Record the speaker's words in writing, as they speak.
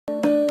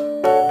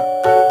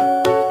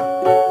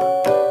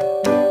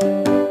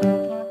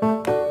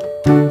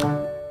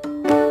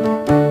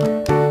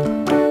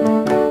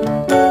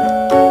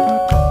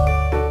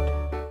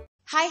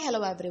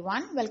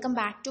everyone, welcome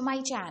back to my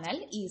channel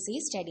Easy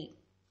Study.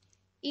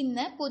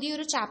 ഇന്ന്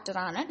പുതിയൊരു chapter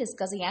ആണ്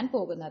ഡിസ്കസ് ചെയ്യാൻ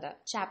പോകുന്നത്.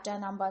 Chapter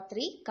number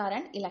 3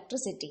 current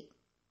electricity.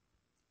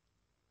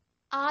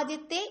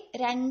 ആദ്യത്തെ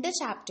രണ്ട്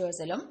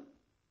ചാപ്റ്റേഴ്സിലും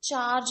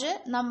ചാർജ്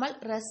നമ്മൾ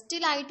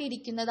റെസ്റ്റിലായിട്ട്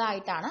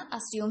ഇരിക്കുന്നതായിട്ടാണ്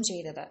അസ്യൂം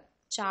ചെയ്തത്.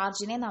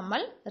 ചാർജിനെ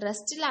നമ്മൾ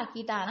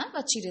റെസ്റ്റിലാക്കിയിട്ടാണ്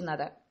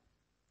വച്ചിരുന്നത്.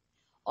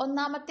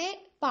 ഒന്നാമത്തെ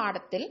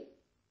പാഠത്തിൽ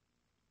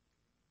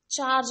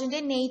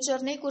ചാർജിന്റെ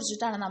നേച്ചറിനെ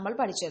കുറിച്ചിട്ടാണ് നമ്മൾ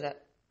പഠിച്ചത്.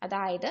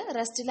 അതായത്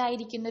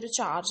റെസ്റ്റിലായിരിക്കുന്ന ഒരു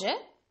ചാർജ്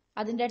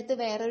അതിൻ്റെ അടുത്ത്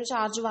വേറൊരു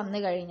ചാർജ് വന്നു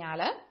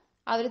കഴിഞ്ഞാൽ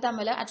അവർ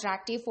തമ്മിൽ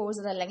അട്രാക്റ്റീവ്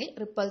ഫോഴ്സ് അല്ലെങ്കിൽ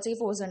റിപ്പൾസീവ്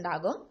ഫോഴ്സ്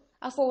ഉണ്ടാകും.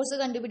 ആ ഫോഴ്സ്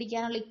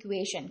കണ്ടുപിടിക്കാനുള്ള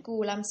equation,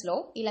 Coulomb's law,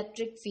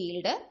 electric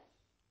field,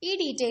 ഈ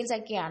ഡീറ്റെയിൽസ്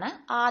ഒക്കെയാണ്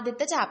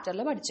ആദ്യത്തെ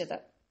ചാപ്റ്ററിൽ പഠിച്ചത്.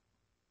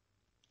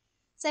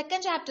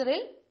 സെക്കൻഡ്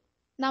ചാപ്റ്ററിൽ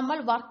നമ്മൾ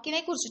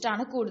വർക്കിനെ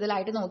കുറിച്ചിട്ടാണ്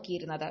കൂടുതലായിട്ട്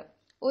നോക്കിയിരുന്നത്.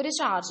 ഒരു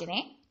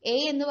ചാർജിനെ എ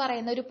എന്ന്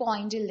പറയുന്ന ഒരു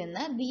പോയിന്റിൽ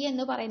നിന്ന് ബി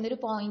എന്ന് പറയുന്ന ഒരു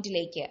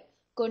പോയിന്റിലേക്ക്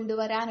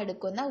കൊണ്ടുവരാൻ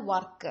എടുക്കുന്ന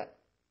വർക്ക്,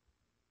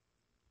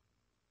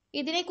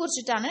 ഇതിനെ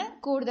കുറിച്ചിട്ടാണ്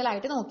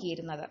കൂടുതലായിട്ട്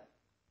നോക്കിയിരുന്നത്.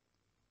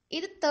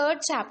 ഇത്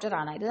തേർഡ് ചാപ്റ്റർ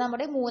ആണ്. ഇത്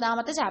നമ്മുടെ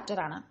മൂന്നാമത്തെ ചാപ്റ്റർ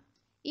ആണ്.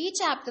 ഈ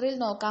ചാപ്റ്ററിൽ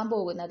നോക്കാൻ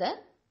പോകുന്നത്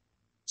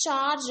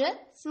ചാർജ്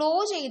ഫ്ലോ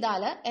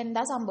ചെയ്താൽ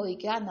എന്താ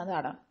സംഭവിക്കുക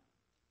എന്നതാണ്.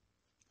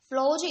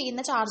 ഫ്ലോ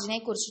ചെയ്യുന്ന ചാർജിനെ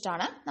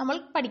കുറിച്ചിട്ടാണ് നമ്മൾ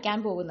പഠിക്കാൻ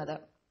പോകുന്നത്.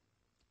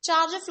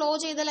 ചാർജ് ഫ്ലോ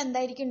ചെയ്താൽ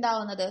എന്തായിരിക്കും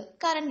ഉണ്ടാവുന്നത്?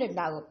 കറണ്ട്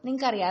ഉണ്ടാകും.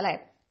 നിങ്ങൾക്കറിയാം അല്ലെ,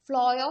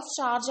 ഫ്ലോ ഓഫ്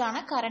ചാർജ്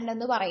ആണ് കറണ്ട്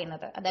എന്ന്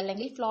പറയുന്നത്.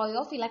 അതല്ലെങ്കിൽ ഫ്ലോ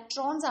ഓഫ്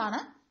ഇലക്ട്രോൺസ് ആണ്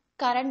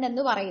കറണ്ട്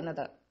എന്ന്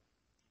പറയുന്നത്.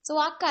 സോ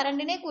ആ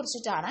കറണ്ടിനെ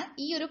കുറിച്ചിട്ടാണ്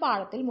ഈ ഒരു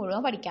പാഠത്തിൽ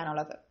മുഴുവൻ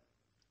പഠിക്കാനുള്ളത്.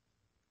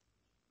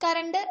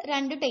 കറണ്ട്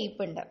രണ്ട്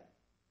ടൈപ്പ് ഉണ്ട്.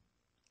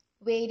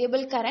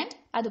 വേരിയബിൾ കറണ്ട്,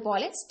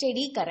 അതുപോലെ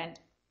സ്റ്റഡി കറണ്ട്.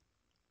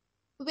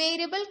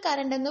 വേരിയബിൾ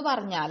കറണ്ട് എന്ന്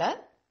പറഞ്ഞാൽ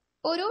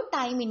ഒരു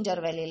ടൈം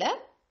ഇന്റർവെല്ലിൽ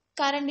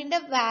കറണ്ടിന്റെ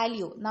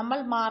വാല്യൂ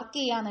നമ്മൾ മാർക്ക്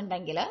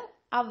ചെയ്യാന്നുണ്ടെങ്കിൽ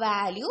ആ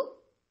വാല്യൂ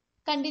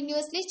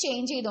കണ്ടിന്യൂസ്ലി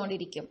ചേഞ്ച്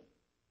ചെയ്തുകൊണ്ടിരിക്കും.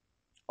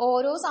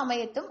 ഓരോ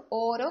സമയത്തും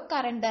ഓരോ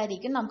കറണ്ട്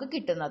ആയിരിക്കും നമുക്ക്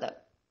കിട്ടുന്നത്.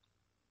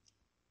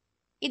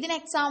 ഇതിന്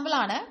എക്സാമ്പിൾ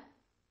ആണ്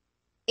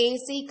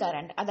AC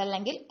കറണ്ട്,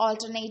 അതല്ലെങ്കിൽ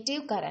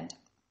ഓൾട്ടർനേറ്റീവ് കറണ്ട്.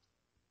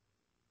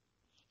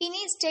 ഇനി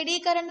സ്റ്റഡി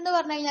കറണ്ട് എന്ന്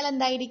പറഞ്ഞു കഴിഞ്ഞാൽ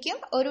എന്തായിരിക്കും?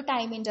 ഒരു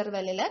ടൈം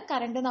ഇന്റർവെല്ലിൽ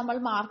കറണ്ട് നമ്മൾ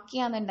മാർക്ക്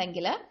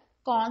ചെയ്യാന്നുണ്ടെങ്കിൽ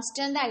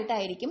കോൺസ്റ്റന്റ്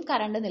ആയിട്ടായിരിക്കും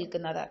കറണ്ട്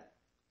നിൽക്കുന്നത്.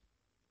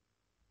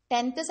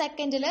 10th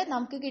സെക്കൻഡിൽ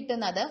നമുക്ക്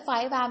കിട്ടുന്നത്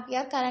 5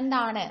 ആംപിയർ കറണ്ട്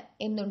ആണ്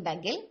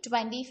എന്നുണ്ടെങ്കിൽ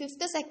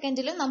 25th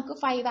സെക്കൻഡിലും നമുക്ക്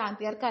 5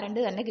 ആംപിയർ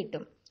കറണ്ട് തന്നെ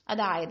കിട്ടും.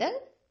 അതായത്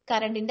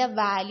കറണ്ടിന്റെ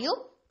വാല്യൂ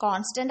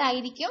കോൺസ്റ്റന്റ്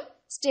ആയിരിക്കും,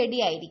 സ്റ്റഡി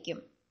ആയിരിക്കും.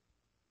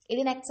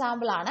 ഇതിന്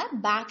എക്സാമ്പിൾ ആണ്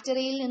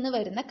ബാറ്ററിയിൽ നിന്ന്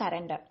വരുന്ന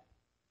കറണ്ട്.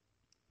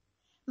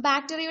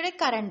 ബാറ്ററിയുടെ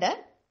കറണ്ട്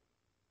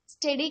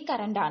സ്റ്റഡി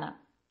കറണ്ട് ആണ്,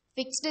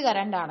 ഫിക്സ്ഡ്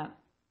കറണ്ട് ആണ്.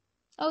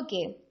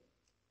 ഓക്കെ,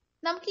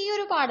 നമുക്ക് ഈ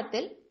ഒരു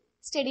പാഠത്തിൽ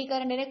സ്റ്റഡി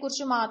കറണ്ടിനെ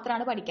കുറിച്ച്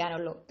മാത്രമാണ്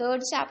പഠിക്കാനുള്ളൂ.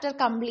 Third chapter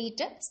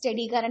complete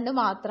study current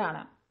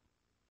മാത്രമാണ്.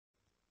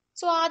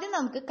 സോ ആദ്യം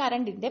നമുക്ക്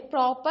കറണ്ടിന്റെ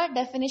പ്രോപ്പർ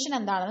ഡെഫിനിഷൻ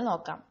എന്താണെന്ന്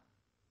നോക്കാം.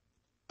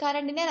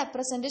 കറണ്ടിനെ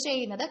റെപ്രസെന്റ്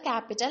ചെയ്യുന്നത്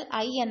ക്യാപിറ്റൽ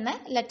I എന്ന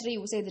ലെറ്റർ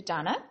യൂസ്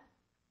ചെയ്തിട്ടാണ്.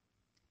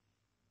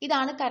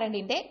 ഇതാണ്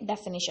കറണ്ടിന്റെ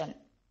definition.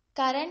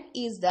 Current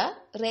is the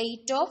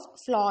rate of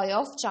flow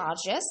of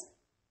charges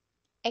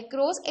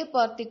across a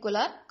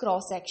particular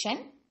cross section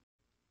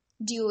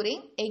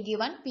during a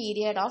given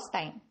period of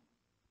time.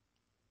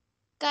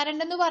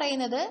 Current എന്ന്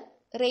പറയുന്നത്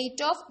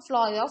rate of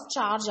flow of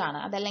charge ആണ്,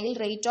 അതല്ലെങ്കിൽ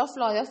rate of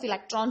flow of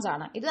electrons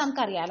ആണ്. ഇത്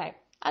നമുക്കറിയാലേ.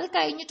 അത്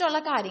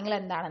കഴിഞ്ഞിട്ടുള്ള കാര്യങ്ങൾ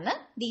എന്താണെന്ന്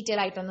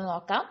ഡീറ്റെയിൽ ആയിട്ടൊന്ന്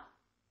നോക്കാം.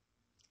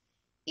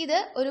 ഇത്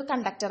ഒരു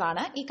കണ്ടക്ടർ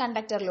ആണ്. ഈ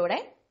കണ്ടക്ടറിലൂടെ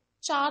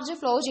ചാർജ്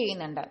ഫ്ലോ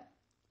ചെയ്യുന്നുണ്ട്,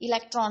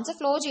 ഇലക്ട്രോൺസ്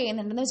ഫ്ലോ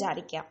ചെയ്യുന്നുണ്ടെന്ന്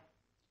വിചാരിക്കാം.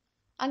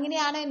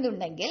 അങ്ങനെയാണ്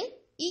എന്നുണ്ടെങ്കിൽ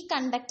ഈ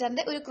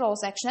കണ്ടക്ടറിന്റെ ഒരു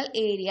ക്രോസ് സെക്ഷണൽ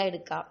ഏരിയ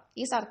എടുക്കാം.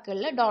 ഈ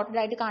സർക്കിളിൽ ഡോട്ടഡ്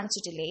ആയിട്ട്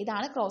കാണിച്ചിട്ടില്ലേ,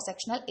 ഇതാണ് cross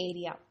sectional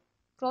area.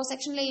 Cross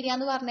sectional area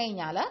എന്ന് പറഞ്ഞു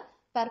കഴിഞ്ഞാൽ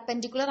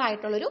പെർപെൻഡിക്കുലർ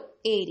ആയിട്ടുള്ളൊരു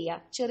ഏരിയ,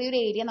 ചെറിയൊരു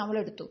ഏരിയ നമ്മൾ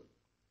എടുത്തു.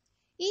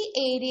 ഈ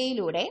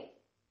ഏരിയയിലൂടെ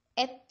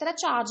എത്ര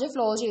ചാർജ്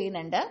ഫ്ലോ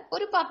ചെയ്യുന്നുണ്ട്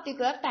ഒരു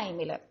പർട്ടിക്കുലർ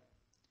ടൈമിൽ.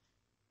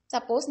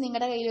 സപ്പോസ്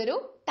നിങ്ങളുടെ കയ്യിലൊരു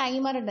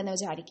ടൈമർ ഉണ്ടെന്ന്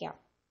വിചാരിക്കാം.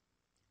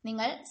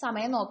 നിങ്ങൾ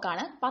സമയം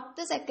നോക്കാണ്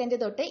 10 സെക്കൻഡ്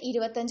തൊട്ട്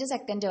 25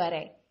 സെക്കൻഡ്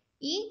വരെ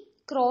ഈ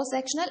ക്രോസ്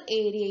സെക്ഷണൽ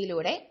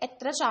ഏരിയയിലൂടെ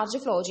എത്ര ചാർജ്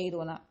ഫ്ലോ ചെയ്തു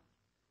എന്ന്.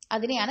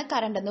 അതിനെയാണ്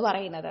കറണ്ട് എന്ന്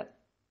പറയുന്നത്.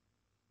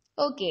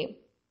 ഓക്കെ,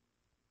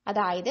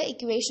 അതായത്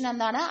ഇക്വേഷൻ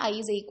എന്താണ്? I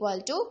is equal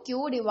to Q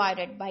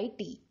divided by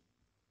T.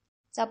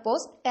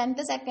 Suppose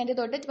 10th second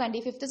തൊട്ട്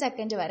 25th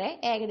സെക്കൻഡ് വരെ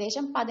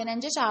ഏകദേശം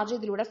 15 ചാർജ്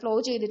ഇതിലൂടെ ഫ്ലോ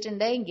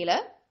ചെയ്തിട്ടുണ്ട് എങ്കിൽ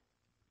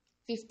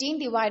 15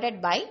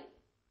 ഡിവൈഡഡ് ബൈ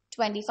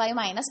 25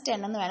 മൈനസ്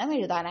 10 എന്ന് വേണം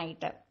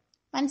എഴുതാനായിട്ട്.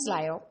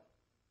 മനസ്സിലായോ?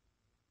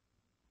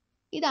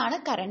 ഇതാണ്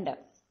കറണ്ട്.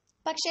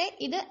 പക്ഷേ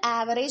ഇത്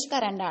ആവറേജ്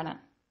കറണ്ട് ആണ്.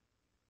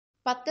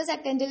 10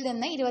 സെക്കൻഡിൽ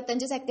നിന്ന്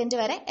 25 സെക്കൻഡ്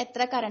വരെ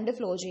എത്ര കറണ്ട്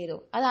ഫ്ലോ ചെയ്തു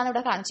അതാണ്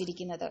ഇവിടെ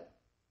കാണിച്ചിരിക്കുന്നത്.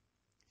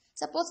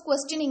 സപ്പോസ്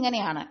ക്വസ്റ്റ്യൻ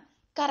ഇങ്ങനെയാണ്,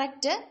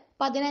 കറക്റ്റ്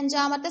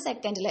 15ാമത്തെ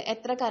സെക്കൻഡിൽ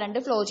എത്ര കറണ്ട്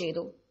ഫ്ലോ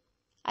ചെയ്തു,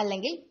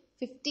 അല്ലെങ്കിൽ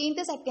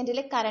 15th സെക്കൻഡിൽ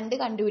കറണ്ട്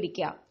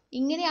കണ്ടുപിടിക്കുക.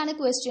 ഇങ്ങനെയാണ്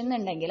ക്വസ്റ്റ്യൻ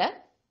എന്നുണ്ടെങ്കിൽ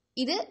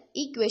ഇത്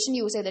ഈ ഇക്വേഷൻ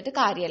യൂസ് ചെയ്തിട്ട്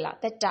കാര്യമല്ല,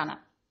 തെറ്റാണ്.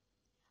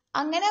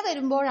 അങ്ങനെ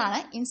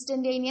വരുമ്പോഴാണ്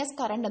ഇൻസ്റ്റന്റേനിയസ്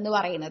കറണ്ട് എന്ന്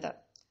പറയുന്നത്.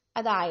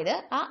 അതായത്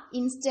ആ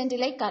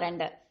ഇൻസ്റ്റന്റിലെ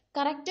കറണ്ട്,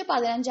 കറക്റ്റ്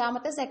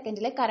 15ാമത്തെ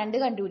സെക്കൻഡിലെ കറണ്ട്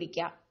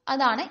കണ്ടുപിടിക്കുക,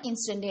 അതാണ്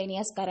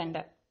ഇൻസ്റ്റന്റേനിയസ്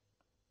കറണ്ട്.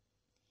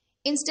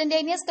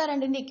 ഇൻസ്റ്റന്റേനിയസ്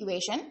കറണ്ടിന്റെ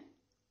ഇക്വേഷൻ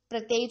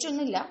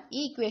പ്രത്യേകിച്ചൊന്നുമില്ല. ഈ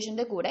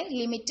ഇക്വേഷന്റെ കൂടെ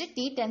limit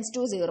t tense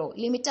to 0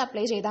 limit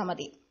apply ചെയ്താൽ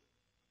മതി.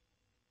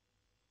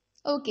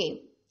 ഓക്കെ,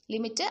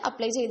 ലിമിറ്റ്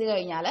അപ്ലൈ ചെയ്ത്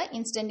കഴിഞ്ഞാൽ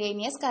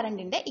ഇൻസ്റ്റന്റേനിയസ്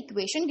കറണ്ടിന്റെ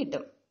ഇക്വേഷൻ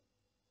കിട്ടും.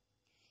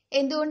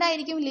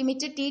 എന്തുകൊണ്ടായിരിക്കും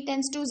ലിമിറ്റ് t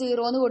ടെൻസ് ടു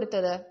 0 എന്ന്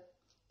കൊടുത്തത്?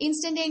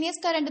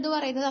 ഇൻസ്റ്റന്റേനിയസ് കറണ്ട് എന്ന്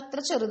പറയുന്നത് അത്ര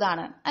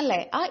ചെറുതാണ് അല്ലെ?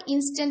 ആ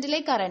ഇൻസ്റ്റന്റിലെ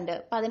കറണ്ട്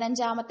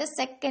 15ാമത്തെ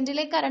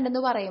സെക്കൻഡിലെ കറണ്ട്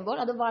എന്ന് പറയുമ്പോൾ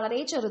അത് വളരെ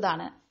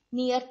ചെറുതാണ്.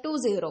 നിയർ ടു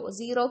 0,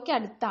 0ക്ക്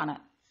അടുത്താണ്.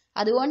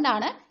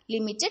 അതുകൊണ്ടാണ്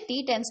limit t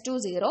tense to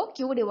 0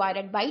 q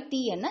divided by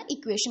t എന്ന്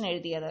ഇക്വേഷൻ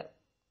എഴുതിയത്.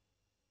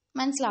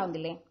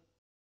 മനസ്സിലാവുന്നില്ലേ?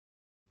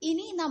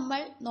 ഇനി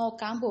നമ്മൾ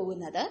നോക്കാൻ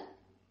പോകുന്നത്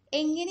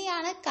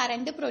എങ്ങനെയാണ്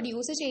കറണ്ട്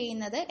പ്രൊഡ്യൂസ്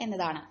ചെയ്യുന്നത്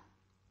എന്നതാണ്.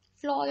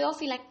 ഫ്ലോ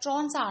ഓഫ്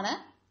ഇലക്ട്രോൺസ് ആണ്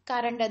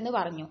കറണ്ട് എന്ന്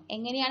പറഞ്ഞു.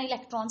 എങ്ങനെയാണ്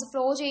ഇലക്ട്രോൺസ്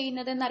ഫ്ലോ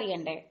ചെയ്യുന്നത്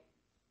എന്നറിയണ്ടേ?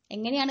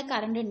 എങ്ങനെയാണ്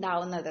കറണ്ട്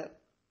ഉണ്ടാവുന്നത്?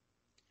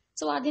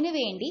 സോ അതിനു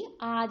വേണ്ടി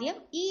ആദ്യം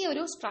ഈ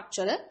ഒരു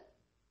സ്ട്രക്ചർ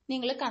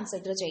നിങ്ങൾ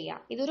കൺസിഡർ ചെയ്യാം.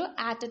 ഇതൊരു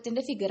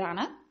ആറ്റത്തിന്റെ ഫിഗർ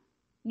ആണ്.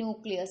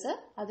 ന്യൂക്ലിയസ്,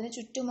 അതിന്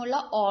ചുറ്റുമുള്ള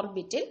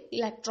ഓർബിറ്റിൽ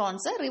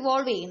ഇലക്ട്രോൺസ്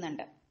റിവോൾവ്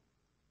ചെയ്യുന്നുണ്ട്.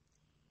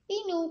 ഈ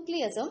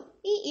ന്യൂക്ലിയസും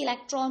ഈ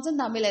ഇലക്ട്രോൺസും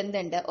തമ്മിൽ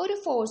എന്തുണ്ട്? ഒരു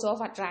ഫോഴ്സ്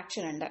ഓഫ്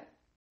അട്രാക്ഷൻ ഉണ്ട്.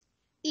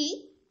 ഈ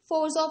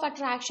ഫോഴ്സ് ഓഫ്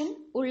അട്രാക്ഷൻ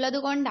ഉള്ളത്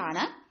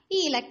കൊണ്ടാണ് ഈ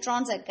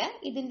ഇലക്ട്രോൺസ് ഒക്കെ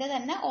ഇതിന്റെ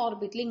തന്നെ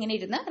ഓർബിറ്റിൽ ഇങ്ങനെ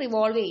ഇരുന്ന്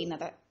റിവോൾവ്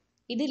ചെയ്യുന്നത്.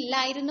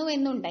 ഇതില്ലായിരുന്നു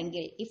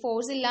എന്നുണ്ടെങ്കിൽ, ഈ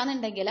ഫോഴ്സ്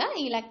ഇല്ലാന്നുണ്ടെങ്കിൽ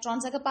ഈ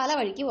ഇലക്ട്രോൺസ് ഒക്കെ പല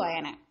വഴിക്ക്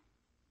പോയാനെ.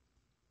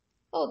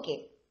 ഓക്കെ,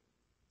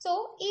 സോ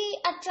ഈ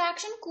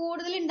അട്രാക്ഷൻ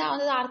കൂടുതൽ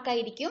ഉണ്ടാവുന്നത്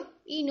ആർക്കായിരിക്കും?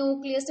 ഈ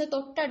ന്യൂക്ലിയസിന്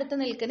തൊട്ടടുത്ത്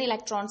നിൽക്കുന്ന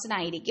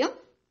ഇലക്ട്രോൺസിനായിരിക്കും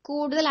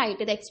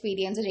കൂടുതലായിട്ട് ഇത്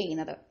എക്സ്പീരിയൻസ്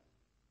ചെയ്യുന്നത്.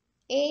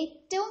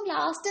 ഏറ്റവും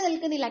ലാസ്റ്റ്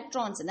നിൽക്കുന്ന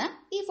ഇലക്ട്രോൺസിന്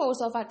ഈ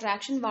ഫോഴ്സ് ഓഫ്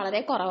അട്രാക്ഷൻ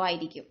വളരെ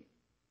കുറവായിരിക്കും.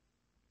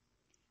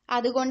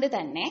 അതുകൊണ്ട്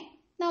തന്നെ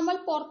നമ്മൾ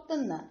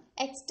പുറത്തുനിന്ന്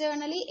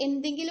എക്സ്റ്റേണലി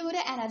എന്തെങ്കിലും ഒരു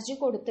എനർജി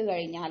കൊടുത്തു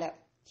കഴിഞ്ഞാൽ,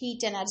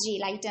 ഹീറ്റ് എനർജി,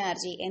 ലൈറ്റ്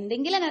എനർജി,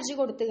 എന്തെങ്കിലും എനർജി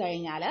കൊടുത്തു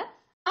കഴിഞ്ഞാൽ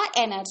ആ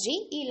എനർജി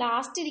ഈ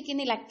ലാസ്റ്റ്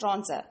ഇരിക്കുന്ന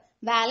ഇലക്ട്രോൺസ്,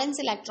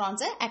 വാലൻസ്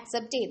ഇലക്ട്രോൺസ്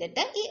അക്സെപ്റ്റ്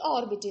ചെയ്തിട്ട് ഈ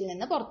ഓർബിറ്റിൽ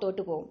നിന്ന്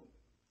പുറത്തോട്ട് പോകും.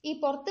 ഈ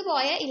പുറത്തു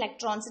പോയ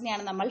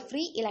ഇലക്ട്രോൺസിനെയാണ് നമ്മൾ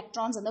ഫ്രീ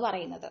ഇലക്ട്രോൺസ് എന്ന്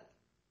പറയുന്നത്.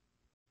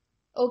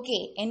 ഓക്കെ,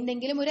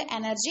 എന്തെങ്കിലും ഒരു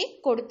എനർജി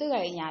കൊടുത്തു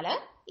കഴിഞ്ഞാൽ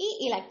ഈ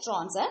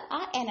ഇലക്ട്രോൺസ് ആ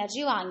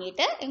എനർജി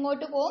വാങ്ങിയിട്ട്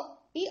എങ്ങോട്ട് പോകും?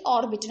 ഈ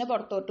ഓർബിറ്റിന്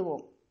പുറത്തോട്ട്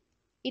പോകും.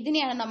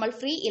 ഇതിനെയാണ് നമ്മൾ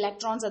ഫ്രീ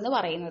ഇലക്ട്രോൺസ് എന്ന്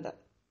പറയുന്നത്.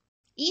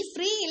 ഈ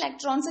ഫ്രീ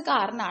ഇലക്ട്രോൺസ്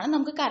കാരണമാണ്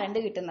നമുക്ക് കറണ്ട്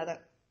കിട്ടുന്നത്.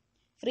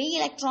 ഫ്രീ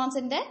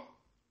ഇലക്ട്രോൺസിന്റെ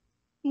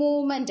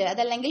മൂവ്മെന്റ്,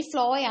 അതല്ലെങ്കിൽ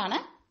ഫ്ലോ ആണ്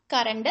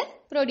കറണ്ട്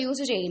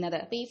പ്രൊഡ്യൂസ് ചെയ്യുന്നത്.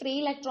 അപ്പൊ ഈ ഫ്രീ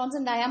ഇലക്ട്രോൺസ്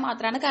ഉണ്ടായാൽ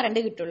മാത്രമാണ് കറണ്ട്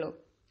കിട്ടുള്ളൂ.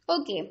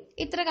 ഓക്കെ,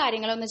 ഇത്ര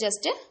കാര്യങ്ങളൊന്ന്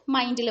ജസ്റ്റ്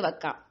മൈൻഡിൽ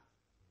വെക്കാം.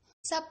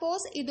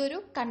 സപ്പോസ് ഇതൊരു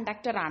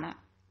കണ്ടക്ടർ ആണ്,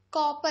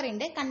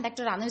 കോപ്പറിന്റെ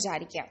കണ്ടക്ടർ ആണെന്ന്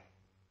വിചാരിക്കാം.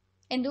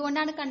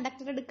 എന്തുകൊണ്ടാണ്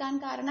കണ്ടക്ടർ എടുക്കാൻ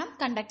കാരണം?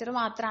 കണ്ടക്ടർ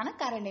മാത്രമാണ്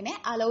കറണ്ടിനെ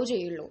അലോ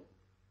ചെയ്യുള്ളൂ.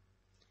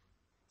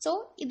 സോ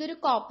ഇതൊരു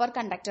കോപ്പർ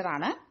കണ്ടക്ടർ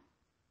ആണ്.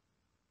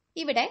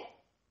 ഇവിടെ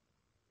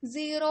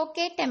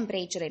 0K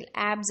ടെമ്പറേച്ചറിൽ,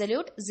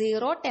 ആബ്സല്യൂട്ട്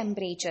 0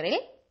 ടെമ്പറേച്ചറിൽ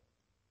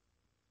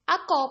ആ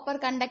കോപ്പർ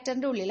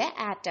കണ്ടക്ടറിന്റെ ഉള്ളിലെ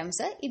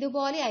ആറ്റംസ്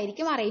ഇതുപോലെ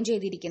ആയിരിക്കും അറേഞ്ച്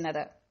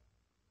ചെയ്തിരിക്കുന്നത്.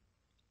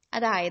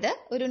 അതായത്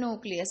ഒരു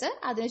ന്യൂക്ലിയസ്,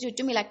 അതിനു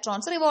ചുറ്റും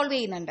ഇലക്ട്രോൺസ് റിവോൾവ്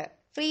ചെയ്യുന്നുണ്ട്.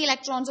 ഫ്രീ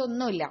ഇലക്ട്രോൺസ്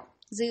ഒന്നുമില്ല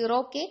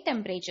 0K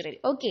ടെമ്പറേച്ചറിൽ.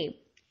 ഓക്കെ,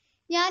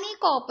 ഞാൻ ഈ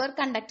കോപ്പർ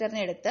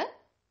കണ്ടക്ടറിനെ എടുത്ത്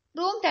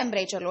റൂം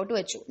ടെമ്പറേച്ചറിലോട്ട്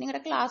വെച്ചു.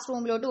 നിങ്ങളുടെ ക്ലാസ്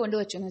റൂമിലോട്ട്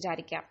കൊണ്ടുവച്ചു എന്ന്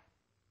വിചാരിക്കാം.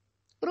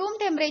 റൂം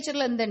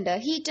ടെമ്പറേച്ചറിൽ എന്തുണ്ട്?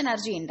 ഹീറ്റ്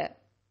എനർജി ഉണ്ട്.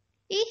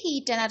 ഈ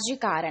ഹീറ്റ് എനർജി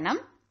കാരണം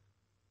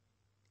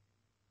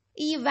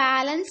ഈ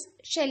വാലൻസ്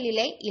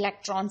ഷെല്ലിലെ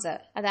ഇലക്ട്രോൺസ്,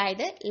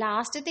 അതായത്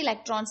ലാസ്റ്റത്തെ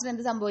ഇലക്ട്രോൺസിന്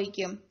എന്ത്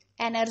സംഭവിക്കും?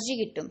 എനർജി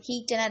കിട്ടും.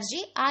 ഹീറ്റ് എനർജി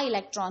ആ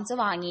ഇലക്ട്രോൺസ്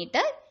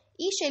വാങ്ങിയിട്ട്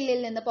ഈ ഷെല്ലിൽ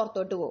നിന്ന്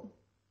പുറത്തോട്ട് പോകും.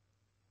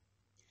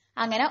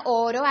 അങ്ങനെ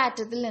ഓരോ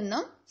ആറ്റത്തിൽ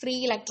നിന്നും ഫ്രീ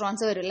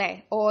ഇലക്ട്രോൺസ് വരും അല്ലെ?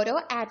 ഓരോ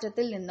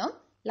ആറ്റത്തിൽ നിന്നും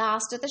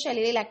ലാസ്റ്റത്തെ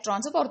ഷെല്ലിലെ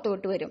ഇലക്ട്രോൺസ്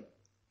പുറത്തോട്ട് വരും.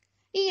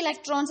 ഈ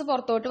ഇലക്ട്രോൺസ്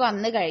പുറത്തോട്ട്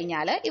വന്നു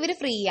കഴിഞ്ഞാൽ ഇവർ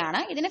ഫ്രീ ആണ്.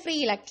 ഇതിനെ ഫ്രീ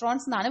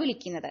ഇലക്ട്രോൺസ് എന്നാണ്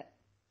വിളിക്കുന്നത്.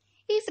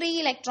 ഈ ഫ്രീ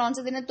ഇലക്ട്രോൺസ്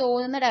ഇതിന്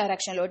തോന്നുന്ന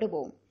ഡയറക്ഷനിലോട്ട്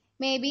പോകും.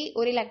 മേ ബി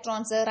ഒരു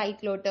ഇലക്ട്രോൺസ്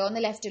റൈറ്റിലോട്ട്, ഒന്ന്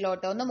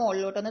ലെഫ്റ്റിലോട്ട്, ഒന്ന്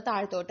മുകളിലോട്ട്, ഒന്ന്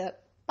താഴത്തോട്ട്,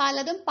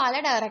 പലതും പല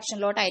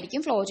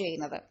ഡയറക്ഷനിലോട്ടായിരിക്കും ഫ്ലോ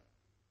ചെയ്യുന്നത്.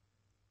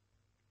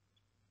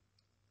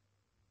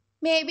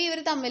 മേ ബി ഇവർ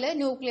തമ്മിൽ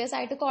ന്യൂക്ലിയസ്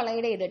ആയിട്ട്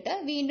കൊളൈഡ് ചെയ്തിട്ട്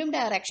വീണ്ടും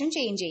ഡയറക്ഷൻ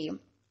ചേഞ്ച് ചെയ്യും.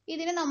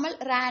 ഇതിന് നമ്മൾ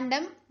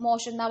റാൻഡം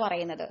മോഷൻ എന്നാ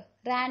പറയുന്നത്.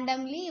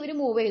 റാൻഡംലി ഇവർ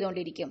മൂവ്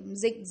ചെയ്തുകൊണ്ടിരിക്കും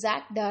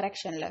സിഗ്സാഗ്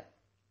ഡയറക്ഷനിൽ.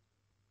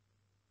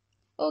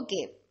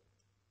 ഓക്കെ,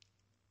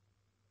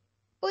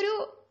 ഒരു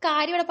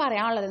കാര്യം ഇവിടെ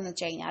പറയാനുള്ളതെന്ന്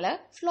വെച്ച് കഴിഞ്ഞാൽ,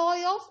 flow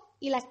of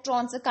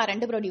electrons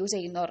current produce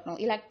ചെയ്യുന്നു പറഞ്ഞു.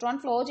 ഇലക്ട്രോൺ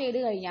ഫ്ലോ ചെയ്ത്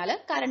കഴിഞ്ഞാൽ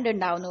കറണ്ട്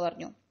ഉണ്ടാവും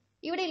പറഞ്ഞു.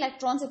 ഇവിടെ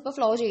ഇലക്ട്രോൺസ് ഇപ്പൊ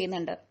ഫ്ലോ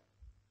ചെയ്യുന്നുണ്ട്,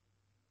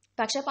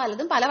 പക്ഷെ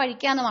പലതും പല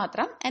വഴിക്കാന്ന്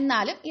മാത്രം.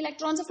 എന്നാലും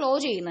ഇലക്ട്രോൺസ് ഫ്ലോ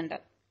ചെയ്യുന്നുണ്ട്.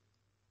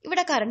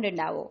 ഇവിടെ കറണ്ട്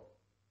ഉണ്ടാവോ?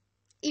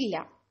 ഇല്ല.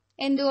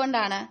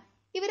 എന്തുകൊണ്ടാണ്?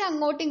 ഇവർ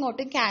അങ്ങോട്ടും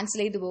ഇങ്ങോട്ടും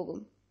ക്യാൻസൽ ചെയ്തു പോകും.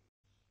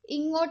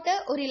 ഇങ്ങോട്ട്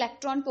ഒരു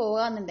ഇലക്ട്രോൺ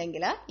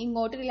പോകുകയെന്നുണ്ടെങ്കിൽ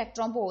ഇങ്ങോട്ടൊരു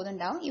ഇലക്ട്രോൺ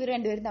പോകുന്നുണ്ടാവും. ഇവർ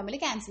രണ്ടുപേരും തമ്മിൽ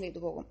ക്യാൻസൽ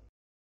ചെയ്തു പോകും.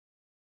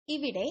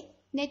 ഇവിടെ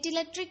നെറ്റ്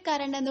ഇലക്ട്രിക്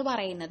കറണ്ട് എന്ന്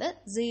പറയുന്നത്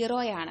 0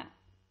 ആണ്.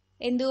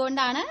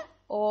 എന്തുകൊണ്ടാണ്?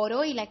 ഓരോ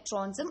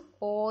ഇലക്ട്രോൺസും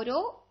ഓരോ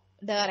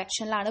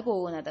ഡയറക്ഷനിലാണ്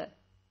പോകുന്നത്.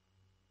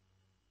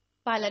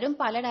 പലരും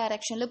പല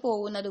ഡയറക്ഷനിൽ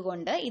പോകുന്നത്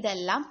കൊണ്ട്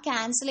ഇതെല്ലാം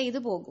ക്യാൻസൽ ചെയ്ത്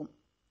പോകും.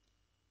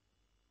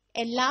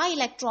 എല്ലാ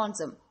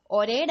ഇലക്ട്രോൺസും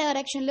ഒരേ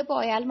ഡയറക്ഷനിൽ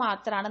പോയാൽ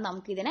മാത്രമാണ്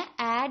നമുക്കിതിനെ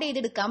ആഡ്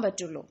ചെയ്തെടുക്കാൻ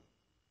പറ്റുള്ളൂ.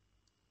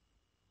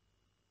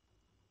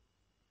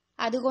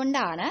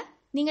 അതുകൊണ്ടാണ്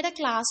നിങ്ങളുടെ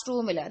ക്ലാസ്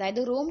റൂമിൽ,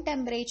 അതായത് റൂം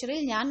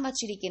ടെമ്പറേച്ചറിൽ ഞാൻ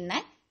വച്ചിരിക്കുന്ന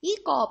ഈ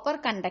കോപ്പർ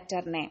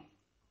കണ്ടക്ടറിനെ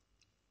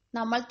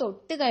നമ്മൾ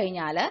തൊട്ട്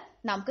കഴിഞ്ഞാൽ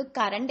നമുക്ക്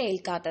കറണ്ട്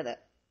ഏൽക്കാത്തത്.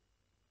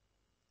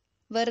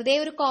 വെറുതെ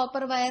ഒരു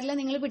കോപ്പർ വയറിൽ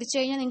നിങ്ങൾ പിടിച്ചു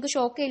കഴിഞ്ഞാൽ നിങ്ങൾക്ക്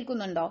ഷോക്ക്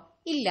ഏൽക്കുന്നുണ്ടോ?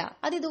 ഇല്ല.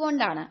 അത്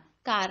ഇതുകൊണ്ടാണ്.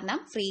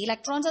 കാരണം ഫ്രീ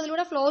ഇലക്ട്രോൺസ്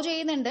അതിലൂടെ ഫ്ലോ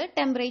ചെയ്യുന്നുണ്ട്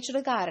ടെമ്പറേച്ചർ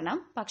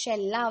കാരണം. പക്ഷെ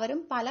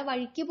എല്ലാവരും പല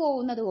വഴിക്ക്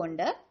പോകുന്നത്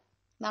കൊണ്ട്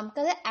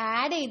നമുക്കത്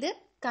ആഡ് ചെയ്ത്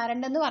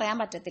കറണ്ട് എന്ന് പറയാൻ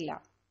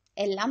പറ്റത്തില്ല.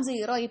 എല്ലാം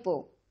സീറോ ആയി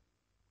പോകും.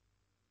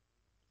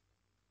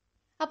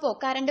 അപ്പോ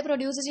കറണ്ട്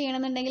പ്രൊഡ്യൂസ്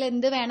ചെയ്യണമെന്നുണ്ടെങ്കിൽ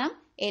എന്ത് വേണം?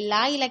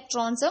 എല്ലാ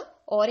ഇലക്ട്രോൺസും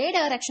ഒരേ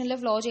ഡയറക്ഷനിൽ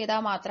ഫ്ലോ ചെയ്താൽ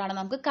മാത്രമാണ്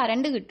നമുക്ക്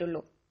കറണ്ട്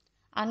കിട്ടുള്ളൂ.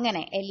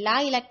 അങ്ങനെ എല്ലാ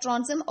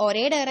ഇലക്ട്രോൺസും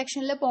ഒരേ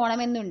ഡയറക്ഷനിൽ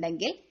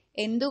പോകണമെന്നുണ്ടെങ്കിൽ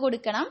എന്തു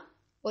കൊടുക്കണം?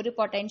 ഒരു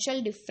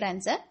പൊട്ടൻഷ്യൽ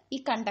ഡിഫറൻസ്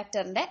ഈ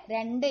കണ്ടക്ടറിന്റെ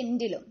രണ്ട്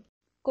എൻഡിലും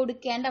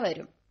കൊടുക്കേണ്ട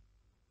വരും.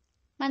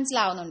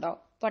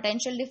 മനസ്സിലാവുന്നുണ്ടോ?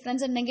 പൊട്ടൻഷ്യൽ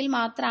ഡിഫറൻസ് ഉണ്ടെങ്കിൽ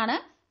മാത്രമാണ്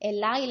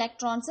എല്ലാ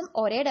ഇലക്ട്രോൺസും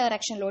ഒരേ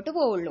ഡയറക്ഷനിലോട്ട്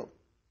പോവുള്ളൂ.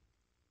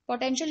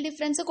 പൊട്ടൻഷ്യൽ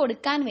ഡിഫറൻസ്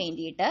കൊടുക്കാൻ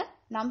വേണ്ടിയിട്ട്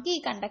നമുക്ക്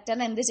ഈ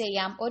കണ്ടക്ടറിന് എന്ത്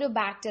ചെയ്യാം? ഒരു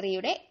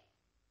ബാറ്ററിയുടെ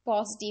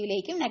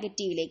പോസിറ്റീവിലേക്കും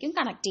നെഗറ്റീവിലേക്കും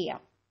കണക്ട്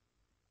ചെയ്യാം.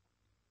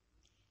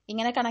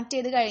 ഇങ്ങനെ കണക്ട്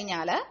ചെയ്ത്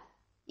കഴിഞ്ഞാൽ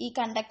ഈ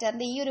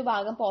കണ്ടക്ടറിന്റെ ഈ ഒരു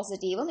ഭാഗം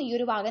പോസിറ്റീവും ഈ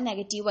ഒരു ഭാഗം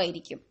നെഗറ്റീവും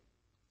ആയിരിക്കും.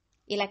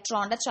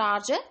 ഇലക്ട്രോണിന്റെ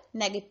ചാർജ്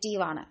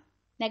നെഗറ്റീവ് ആണ്.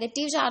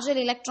 Negative charge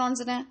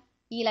ഇലക്ട്രോൺസിന്.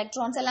 ഈ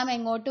ഇലക്ട്രോൺസ് എല്ലാം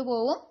എങ്ങോട്ട്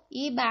പോവും?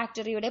 ഈ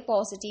ബാറ്ററിയുടെ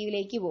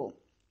പോസിറ്റീവിലേക്ക് പോവും.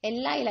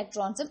 എല്ലാ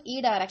ഇലക്ട്രോൺസും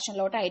ഈ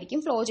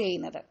ഡയറക്ഷനിലോട്ടായിരിക്കും ഫ്ലോ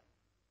ചെയ്യുന്നത്.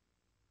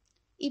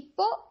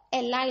 ഇപ്പോ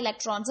എല്ലാ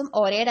ഇലക്ട്രോൺസും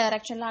ഒരേ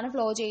ഡയറക്ഷനിലാണ്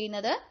ഫ്ലോ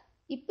ചെയ്യുന്നത്.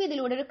 ഇപ്പൊ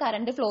ഇതിലൂടെ ഒരു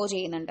കറണ്ട് ഫ്ലോ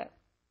ചെയ്യുന്നുണ്ട്.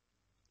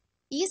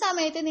 ഈ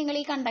സമയത്ത് നിങ്ങൾ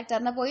ഈ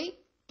കണ്ടക്ടറിനെ പോയി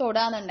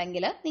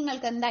തൊടാന്നുണ്ടെങ്കിൽ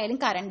നിങ്ങൾക്ക് എന്തായാലും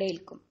കറണ്ട്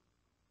ഏൽക്കും.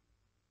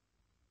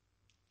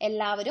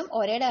 എല്ലാവരും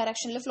ഒരേ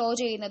ഡയറക്ഷനിൽ ഫ്ലോ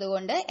ചെയ്യുന്നത്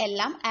കൊണ്ട്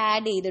എല്ലാം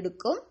ആഡ്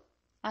ചെയ്തെടുക്കും.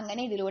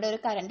 അങ്ങനെ ഇതിലൂടെ ഒരു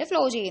കറണ്ട്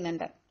ഫ്ലോ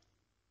ചെയ്യുന്നുണ്ട്.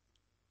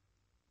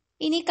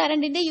 ഇനി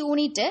കറണ്ടിന്റെ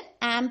യൂണിറ്റ്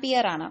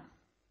ആംപിയർ ആണ്.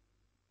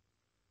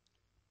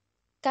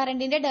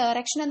 കറണ്ടിന്റെ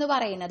ഡയറക്ഷൻ എന്ന്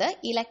പറയുന്നത്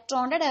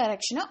ഇലക്ട്രോണിന്റെ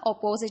ഡയറക്ഷന്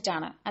ഓപ്പോസിറ്റ്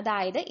ആണ്.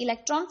 അതായത്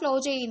ഇലക്ട്രോൺ ഫ്ലോ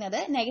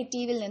ചെയ്യുന്നത്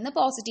നെഗറ്റീവിൽ നിന്ന്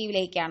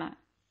പോസിറ്റീവിലേക്കാണ്.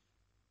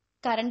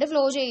 കറണ്ട്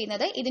ഫ്ലോ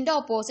ചെയ്യുന്നത് ഇതിന്റെ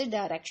ഓപ്പോസിറ്റ്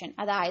ഡയറക്ഷൻ,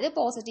 അതായത്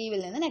പോസിറ്റീവിൽ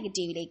നിന്ന്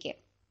നെഗറ്റീവിലേക്ക്.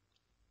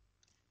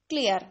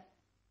 ക്ലിയർ?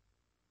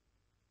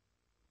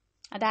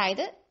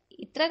 അതായത്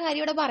ഇത്ര കാര്യം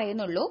ഇവിടെ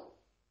പറയുന്നുള്ളൂ.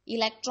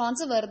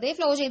 ഇലക്ട്രോൺസ് വെറുതെ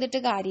ഫ്ലോ ചെയ്തിട്ട്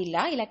കാര്യമില്ല.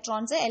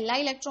 എല്ലാ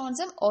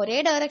ഇലക്ട്രോൺസും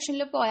ഒരേ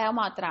ഡയറക്ഷനിൽ പോയാൽ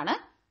മാത്രമാണ്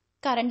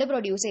കറണ്ട്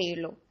പ്രൊഡ്യൂസ്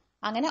ചെയ്യുള്ളൂ.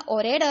 അങ്ങനെ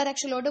ഒരേ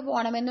ഡയറക്ഷനിലോട്ട്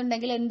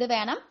പോകണമെന്നുണ്ടെങ്കിൽ എന്ത്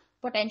വേണം?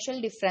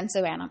 പൊട്ടൻഷ്യൽ ഡിഫറൻസ്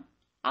വേണം.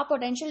 ആ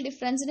പൊട്ടൻഷ്യൽ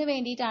ഡിഫറൻസിന്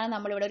വേണ്ടിയിട്ടാണ്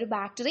നമ്മളിവിടെ ഒരു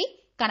ബാറ്ററി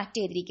കണക്ട്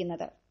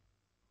ചെയ്തിരിക്കുന്നത്.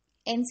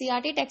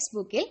 NCERT ടെക്സ്റ്റ്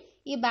ബുക്കിൽ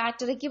ഈ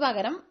ബാറ്ററിക്ക്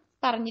പകരം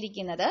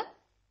പറഞ്ഞിരിക്കുന്നത്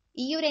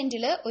ഈ ഒരു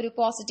എൻഡിൽ ഒരു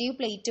പോസിറ്റീവ്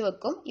പ്ലേറ്റ്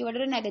വെക്കും, ഇവിടെ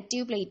ഒരു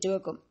നെഗറ്റീവ് പ്ലേറ്റ്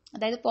വെക്കും.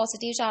 അതായത്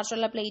പോസിറ്റീവ്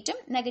ചാർജുള്ള പ്ലേറ്റും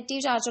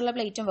നെഗറ്റീവ് ചാർജുള്ള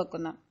പ്ലേറ്റും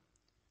വെക്കുന്നു.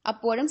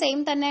 അപ്പോഴും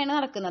സെയിം തന്നെയാണ്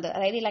നടക്കുന്നത്.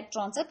 അതായത്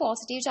ഇലക്ട്രോൺസ്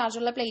പോസിറ്റീവ്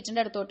ചാർജുള്ള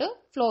പ്ലേറ്റിന്റെ അടുത്തോട്ട്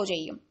ഫ്ലോ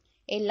ചെയ്യും.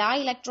 എല്ലാ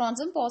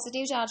ഇലക്ട്രോൺസും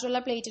പോസിറ്റീവ് ചാർജുള്ള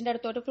പ്ലേറ്റിന്റെ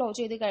അടുത്തോട്ട് ഫ്ലോ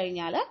ചെയ്ത്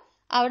കഴിഞ്ഞാൽ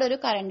അവിടെ ഒരു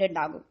കറണ്ട്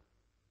ഉണ്ടാകും.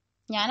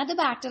 ഞാനത്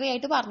ബാറ്ററി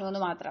ആയിട്ട് പറഞ്ഞു എന്ന്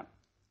മാത്രം.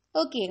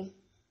 ഓക്കെ.